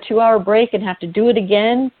then have a 2-hour break and have to do it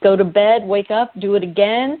again, go to bed, wake up, do it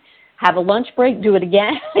again, have a lunch break, do it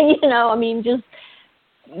again, it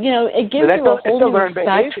gives you a whole new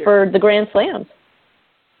respect for the Grand Slams.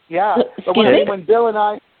 Yeah, but when Bill and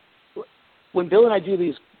I do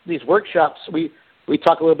these workshops, we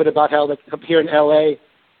talk a little bit about how, like, up here in LA,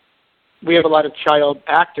 we have a lot of child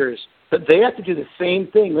actors, but they have to do the same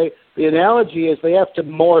thing. The analogy is they have to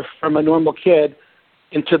morph from a normal kid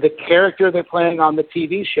into the character they're playing on the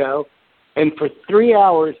TV show, and for 3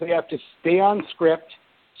 hours they have to stay on script,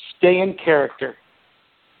 stay in character.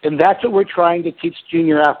 And that's what we're trying to teach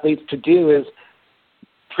junior athletes to do. Is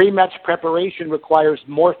pre-match preparation requires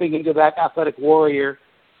morphing into that athletic warrior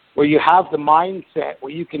where you have the mindset,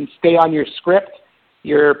 where you can stay on your script,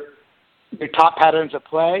 your top patterns of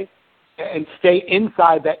play, and stay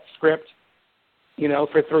inside that script,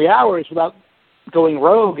 for 3 hours without going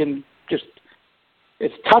rogue. And just,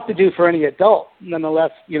 it's tough to do for any adult,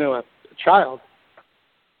 nonetheless, a child.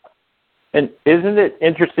 And isn't it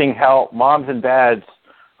interesting how moms and dads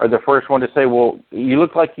are the first one to say, well, you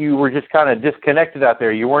look like you were just kind of disconnected out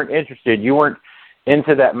there. You weren't interested. You weren't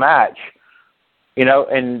into that match,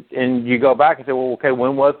 and you go back and say, well, okay,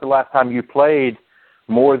 when was the last time you played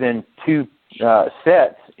more than 2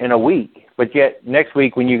 sets in a week? But yet next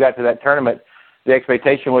week when you got to that tournament, the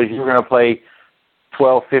expectation was you were going to play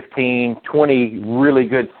 12, 15, 20 really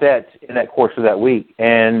good sets in that course of that week.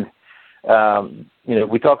 And,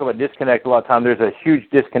 we talk about disconnect a lot of time. There's a huge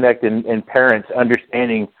disconnect in parents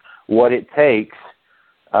understanding what it takes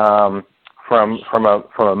from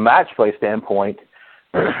a match play standpoint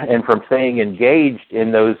and from staying engaged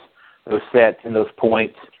in those sets and those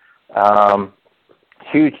points.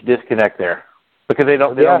 Huge disconnect there. because they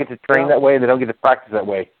don't get to train that way, and they don't get to practice that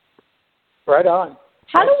way. Right on.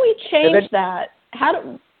 How do we change that?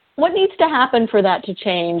 What needs to happen for that to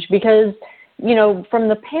change? Because, from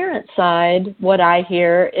the parent side, what I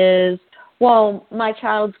hear is, well, my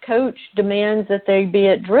child's coach demands that they be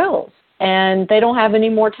at drills, and they don't have any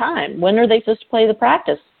more time. When are they supposed to play the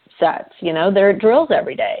practice sets? They're at drills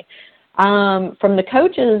every day. From the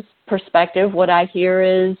coach's perspective, what I hear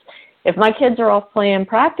is, if my kids are off playing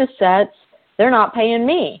practice sets, they're not paying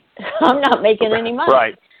me. I'm not making any money.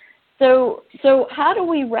 Right. So how do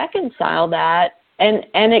we reconcile that? And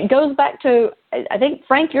it goes back to, I think,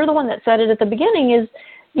 Frank, you're the one that said it at the beginning, is,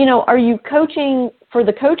 are you coaching for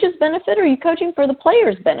the coach's benefit, or are you coaching for the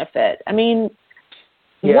player's benefit? I mean,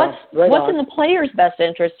 what's in the player's best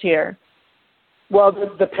interest here? Well,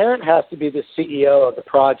 the parent has to be the CEO of the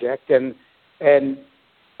project, and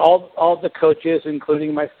all the coaches,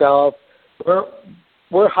 including myself,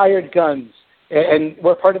 we're hired guns, and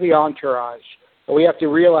we're part of the entourage. We have to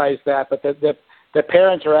realize that, but the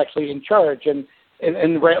parents are actually in charge,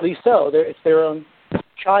 and rightly so. It's their own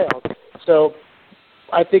child. So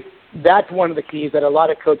I think that's one of the keys, that a lot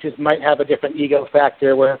of coaches might have a different ego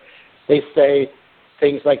factor where they say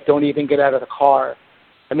things like, don't even get out of the car.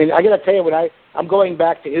 I mean, I got to tell you, when I'm going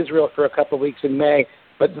back to Israel for a couple of weeks in May,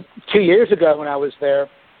 but 2 years ago when I was there,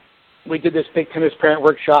 we did this big tennis parent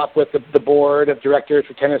workshop with the board of directors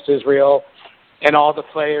for Tennis Israel and all the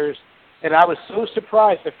players. And I was so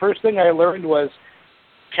surprised. The first thing I learned was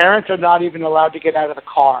parents are not even allowed to get out of the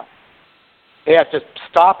car. They have to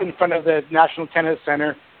stop in front of the National Tennis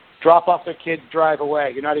Center, drop off their kids, drive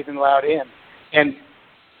away. You're not even allowed in. And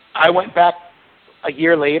I went back a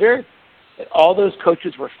year later, and all those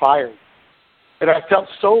coaches were fired. And I felt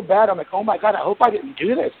so bad. I'm like, oh, my God, I hope I didn't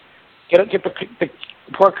do this. Get the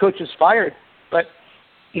poor coaches fired. But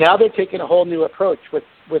now they're taking a whole new approach with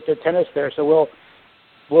the tennis there. So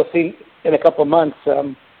we'll see in a couple of months,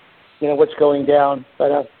 what's going down.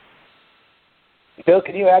 But Bill,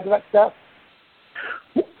 can you add to that stuff?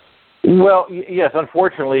 Well, yes.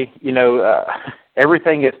 Unfortunately,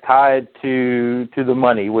 everything is tied to the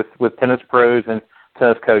money with tennis pros and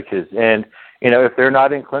tennis coaches. And if they're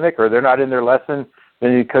not in clinic or they're not in their lesson,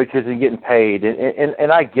 then the coach isn't getting paid.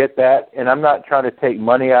 And I get that, and I'm not trying to take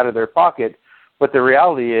money out of their pocket. But the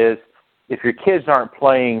reality is, if your kids aren't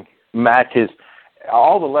playing matches,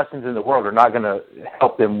 all the lessons in the world are not going to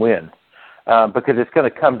help them win, because it's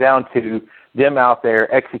going to come down to them out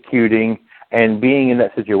there executing and being in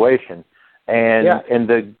that situation. And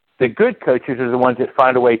the good coaches are the ones that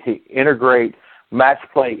find a way to integrate match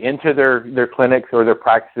play into their clinics or their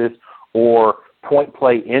practices, or point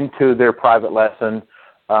play into their private lesson,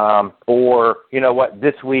 or,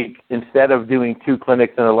 this week, instead of doing 2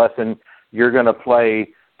 clinics in a lesson, you're going to play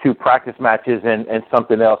 2 practice matches and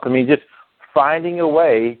something else. I mean, just finding a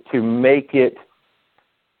way to make it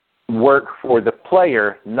work for the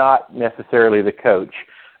player, not necessarily the coach.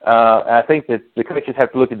 I think that the coaches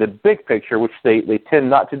have to look at the big picture, which they tend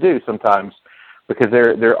not to do sometimes, because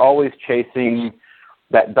they're always chasing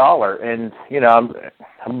that dollar. And,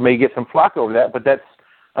 I may get some flack over that, but that's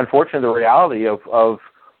unfortunately the reality of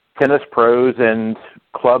tennis pros and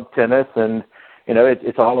club tennis. And,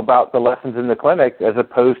 it's all about the lessons in the clinic as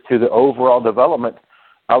opposed to the overall development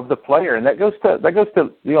of the player. And that goes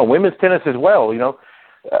to women's tennis as well.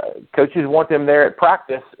 Coaches want them there at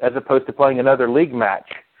practice as opposed to playing another league match,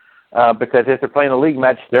 because if they're playing a league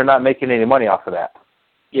match, they're not making any money off of that.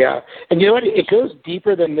 Yeah, and you know what? It goes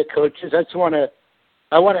deeper than the coaches. I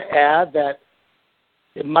want to add that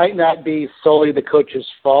it might not be solely the coach's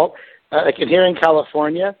fault. Like here in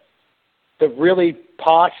California, the really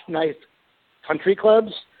posh, nice country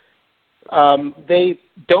clubs, they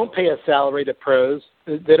don't pay a salary to pros.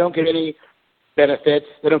 They don't get any benefits.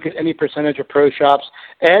 They don't get any percentage of pro shops.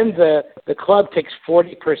 And the club takes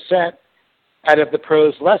 40% out of the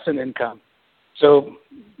pro's lesson income. So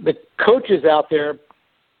the coach is out there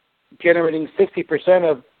generating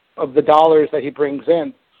 60% of the dollars that he brings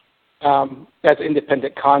in as an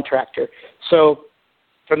independent contractor. So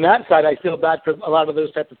from that side, I feel bad for a lot of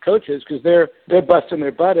those type of coaches, because they're busting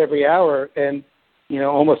their butt every hour, and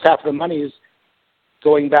almost half of the money is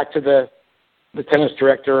going back to the tennis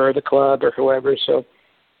director or the club or whoever. So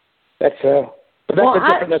that's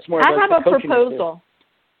that's more. I have a proposal.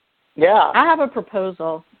 Yeah, I have a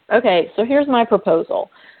proposal. Okay, so here's my proposal.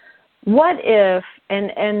 What if,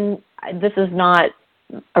 and this is not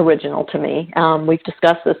original to me, we've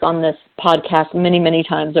discussed this on this podcast many, many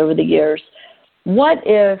times over the years. What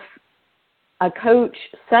if a coach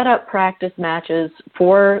set up practice matches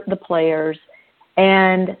for the players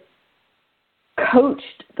and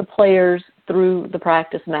coached the players through the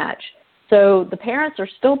practice match? So the parents are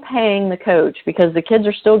still paying the coach because the kids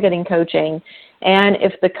are still getting coaching. And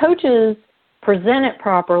if the coaches present it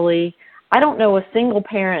properly, I don't know a single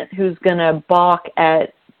parent who's going to balk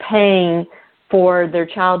at paying for their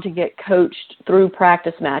child to get coached through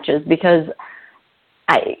practice matches, because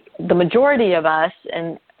the majority of us,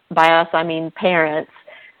 and by us I mean parents,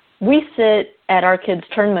 we sit at our kids'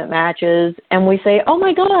 tournament matches and we say, oh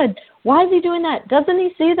my God, why is he doing that? Doesn't he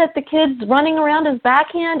see that the kid's running around his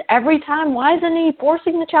backhand every time? Why isn't he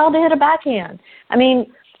forcing the child to hit a backhand? I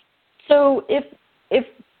mean, so if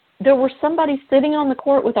there were somebody sitting on the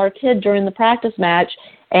court with our kid during the practice match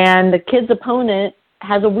and the kid's opponent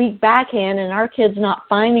has a weak backhand and our kid's not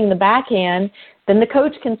finding the backhand, then the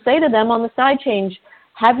coach can say to them on the side change,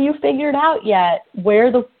 have you figured out yet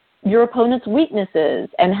where your opponent's weakness is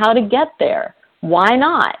and how to get there? Why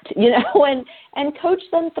not? And coach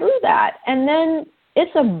them through that. And then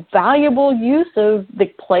it's a valuable use of the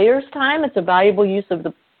player's time. It's a valuable use of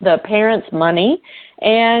the parents' money.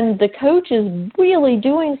 And the coach is really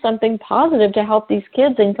doing something positive to help these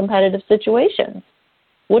kids in competitive situations.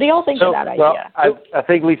 What do y'all think of that idea? Well, I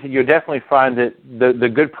think, Lisa, you'll definitely find that the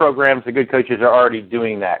good programs, the good coaches are already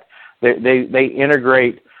doing that. They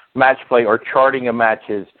integrate match play or charting of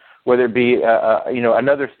matches, whether it be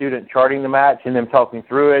another student charting the match and them talking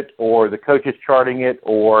through it, or the coaches charting it,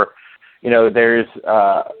 or there's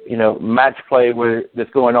match play that's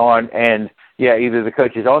going on, and either the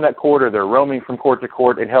coach is on that court or they're roaming from court to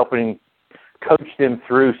court and helping coach them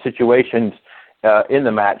through situations in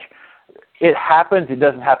the match. It happens. It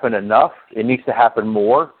doesn't happen enough. It needs to happen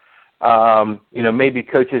more. Maybe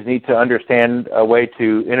coaches need to understand a way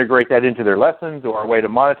to integrate that into their lessons or a way to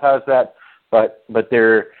monetize that. But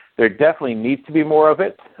there definitely needs to be more of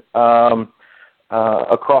it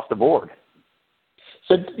across the board.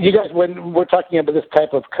 So you guys, when we're talking about this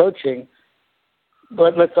type of coaching,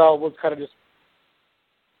 we'll kind of just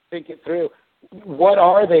think it through. What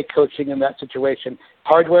are they coaching in that situation?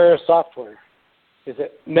 Hardware or software? Is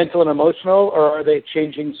it mental and emotional, or are they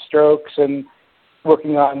changing strokes and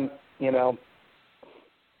working on,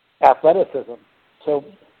 athleticism? So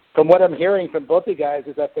from what I'm hearing from both you guys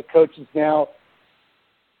is that the coach has now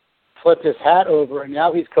flipped his hat over, and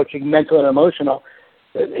now he's coaching mental and emotional,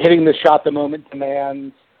 hitting the shot the moment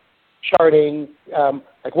demands, charting.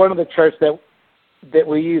 Like one of the charts that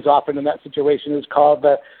we use often in that situation is called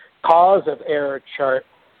the cause of error chart.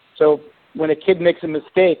 So when a kid makes a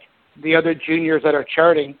mistake, the other juniors that are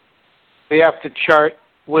charting, they have to chart,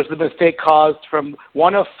 was the mistake caused from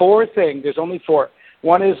one of four things? There's only four.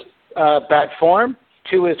 One is bad form.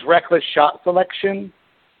 2 is reckless shot selection.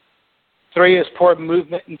 3 is poor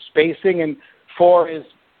movement and spacing. And 4 is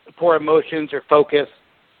poor emotions or focus.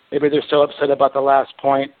 Maybe they're so upset about the last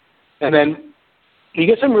point. And then you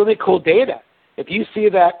get some really cool data. If you see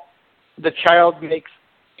that the child makes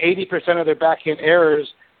 80% of their backhand errors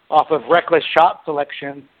off of reckless shot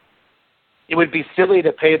selection, it would be silly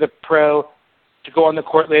to pay the pro to go on the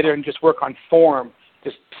court later and just work on form,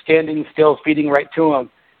 just standing still, feeding right to them.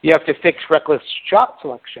 You have to fix reckless shot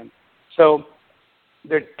selection. So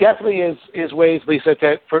there definitely is ways, Lisa,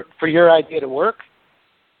 for your idea to work,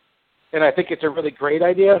 and I think it's a really great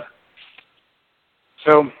idea.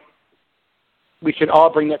 So we should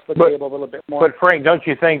all bring that to the table a little bit more. But Frank, don't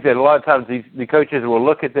you think that a lot of times the coaches will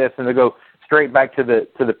look at this and they'll go straight back to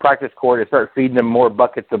the practice court and start feeding them more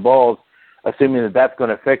buckets of balls, assuming that that's going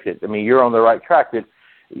to fix it? I mean, you're on the right track. That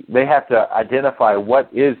they have to identify what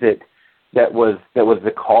is it that was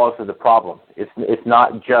the cause of the problem. It's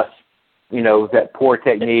not just that poor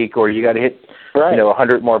technique, or you got to hit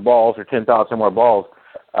 100 more balls or 10,000 more balls.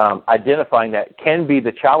 Identifying that can be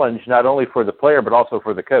the challenge not only for the player but also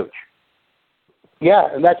for the coach. Yeah,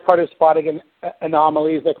 and that's part of spotting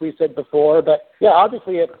anomalies, like we said before. But yeah,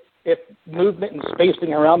 obviously, if movement and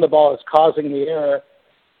spacing around the ball is causing the error,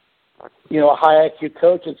 a high IQ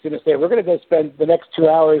coach is going to say, we're going to go spend the next 2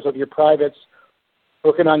 hours of your privates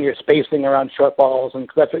working on your spacing around short balls, and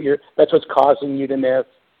that's what's causing you to miss.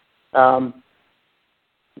 But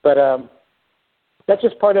that's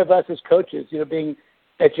just part of us as coaches, being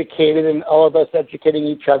educated, and all of us educating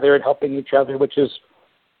each other and helping each other, which is,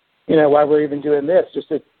 why we're even doing this, just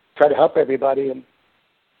to try to help everybody.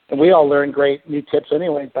 And we all learn great new tips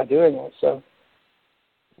anyway by doing it. So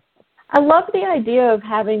I love the idea of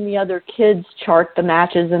having the other kids chart the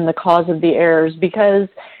matches and the cause of the errors, because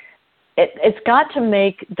it's got to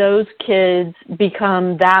make those kids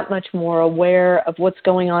become that much more aware of what's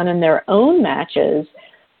going on in their own matches.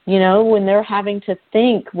 When they're having to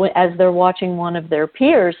think as they're watching one of their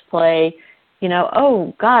peers play,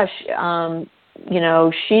 oh gosh,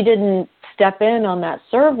 she didn't step in on that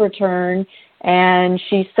serve return, and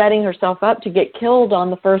she's setting herself up to get killed on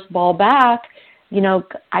the first ball back,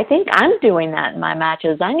 I think I'm doing that in my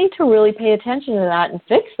matches. I need to really pay attention to that and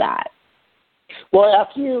fix that. Well,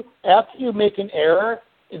 after you make an error,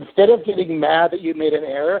 instead of getting mad that you made an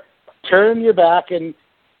error, turn your back, and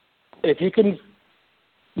if you can,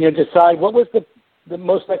 decide what was the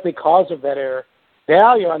most likely cause of that error,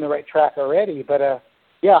 now you're on the right track already. But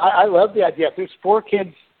I love the idea. If there's 4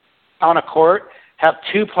 kids on a court, have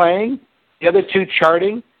 2 playing, the other 2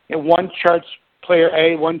 charting, and 1 charts player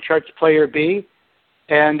A, 1 charts player B,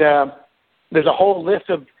 and there's a whole list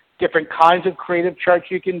of different kinds of creative charts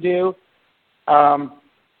you can do. And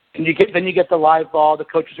you get the live ball. The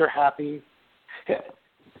coaches are happy.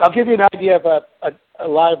 I'll give you an idea of a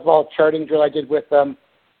live ball charting drill I did with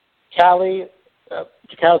Callie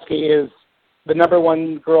Chakowski is the number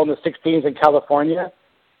 1 girl in the 16s in California.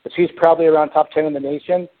 But she's probably around top 10 in the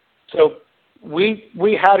nation. So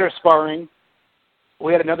we had her sparring.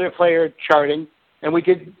 We had another player charting, and we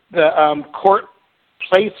did the court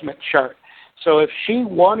placement chart. So if she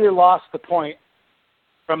won or lost the point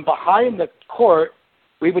from behind the court,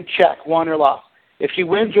 we would check won or lost. If she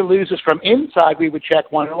wins or loses from inside, we would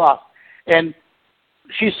check won or lost. And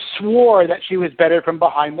she swore that she was better from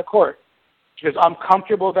behind the court. She goes, I'm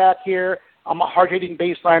comfortable back here. I'm a hard-hitting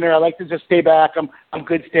baseliner. I like to just stay back. I'm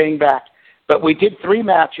good staying back. But we did 3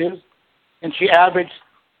 matches, and she averaged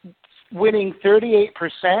winning 38%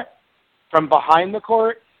 from behind the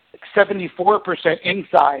court, 74%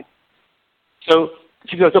 inside. So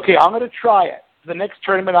she goes, okay, I'm going to try it. The next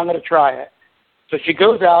tournament, I'm going to try it. So she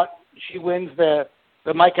goes out. She wins the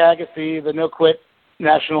Mike Agassi, the No Quit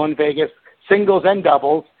National in Vegas, singles and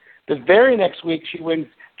doubles. The very next week, she wins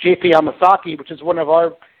JP Yamasaki, which is one of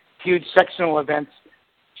our huge sectional events,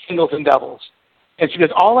 singles and doubles. And she goes,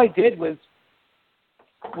 all I did was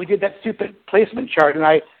we did that stupid placement chart, and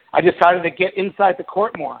I decided to get inside the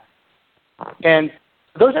court more. And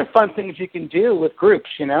those are fun things you can do with groups,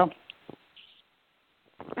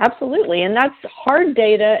 Absolutely, and that's hard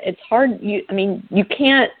data. It's hard. You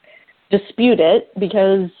can't dispute it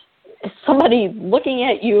because somebody looking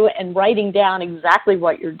at you and writing down exactly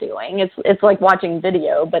what you're doing. It's like watching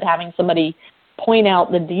video, but having somebody point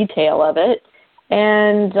out the detail of it.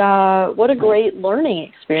 And what a great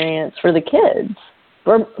learning experience for the kids,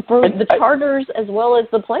 for the charters as well as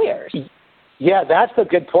the players. Yeah, that's a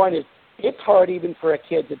good point. It's hard even for a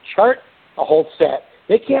kid to chart a whole set.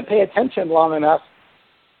 They can't pay attention long enough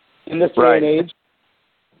in this day and age.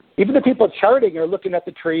 Even the people charting are looking at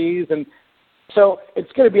the trees, and so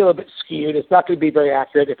it's going to be a little bit skewed. It's not going to be very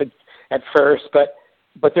accurate if it's at first, but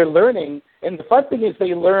they're learning. And the fun thing is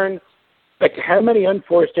they learn like how many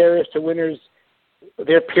unforced errors to winners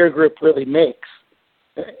their peer group really makes.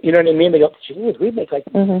 You know what I mean? They go, geez, we make like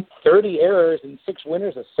 30 errors and 6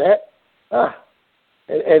 winners a set.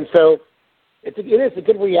 And so it is a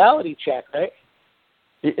good reality check, right?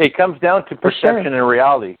 It comes down to perception and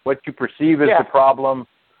reality. What you perceive as the problem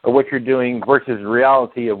or what you're doing versus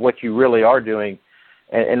reality of what you really are doing.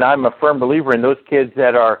 And I'm a firm believer in those kids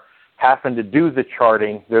that are having to do the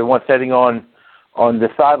charting. They're the ones sitting on the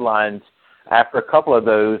sidelines. After a couple of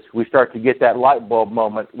those, we start to get that light bulb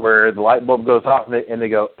moment where the light bulb goes off and they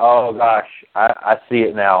go, oh, gosh, I see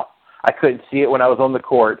it now. I couldn't see it when I was on the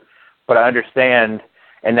court, but I understand,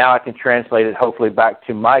 and now I can translate it hopefully back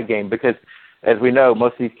to my game because, as we know,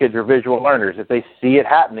 most of these kids are visual learners. If they see it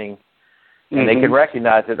happening and they can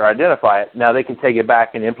recognize it or identify it, now they can take it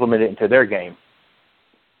back and implement it into their game.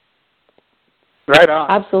 Right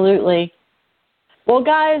on. Absolutely. Well,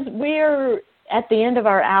 guys, we're at the end of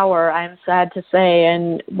our hour, I'm sad to say,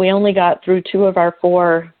 and we only got through 2 of our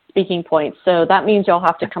 4 speaking points. So that means y'all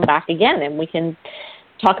have to come back again, and we can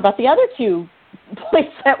talk about the other 2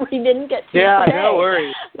 points that we didn't get to today. No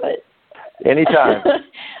worries. Anytime.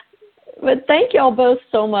 But thank y'all both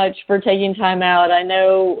so much for taking time out. I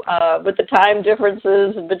know with the time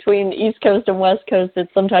differences between East Coast and West Coast,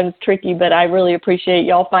 it's sometimes tricky, but I really appreciate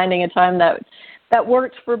y'all finding a time that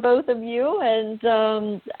worked for both of you,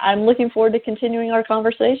 and I'm looking forward to continuing our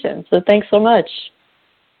conversation. So thanks so much.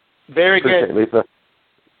 Very good. Lisa.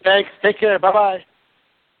 Thanks. Take care. Bye-bye.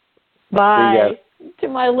 Bye. To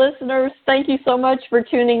my listeners, thank you so much for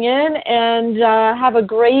tuning in, and have a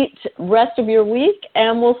great rest of your week,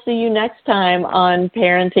 and we'll see you next time on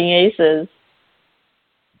Parenting Aces.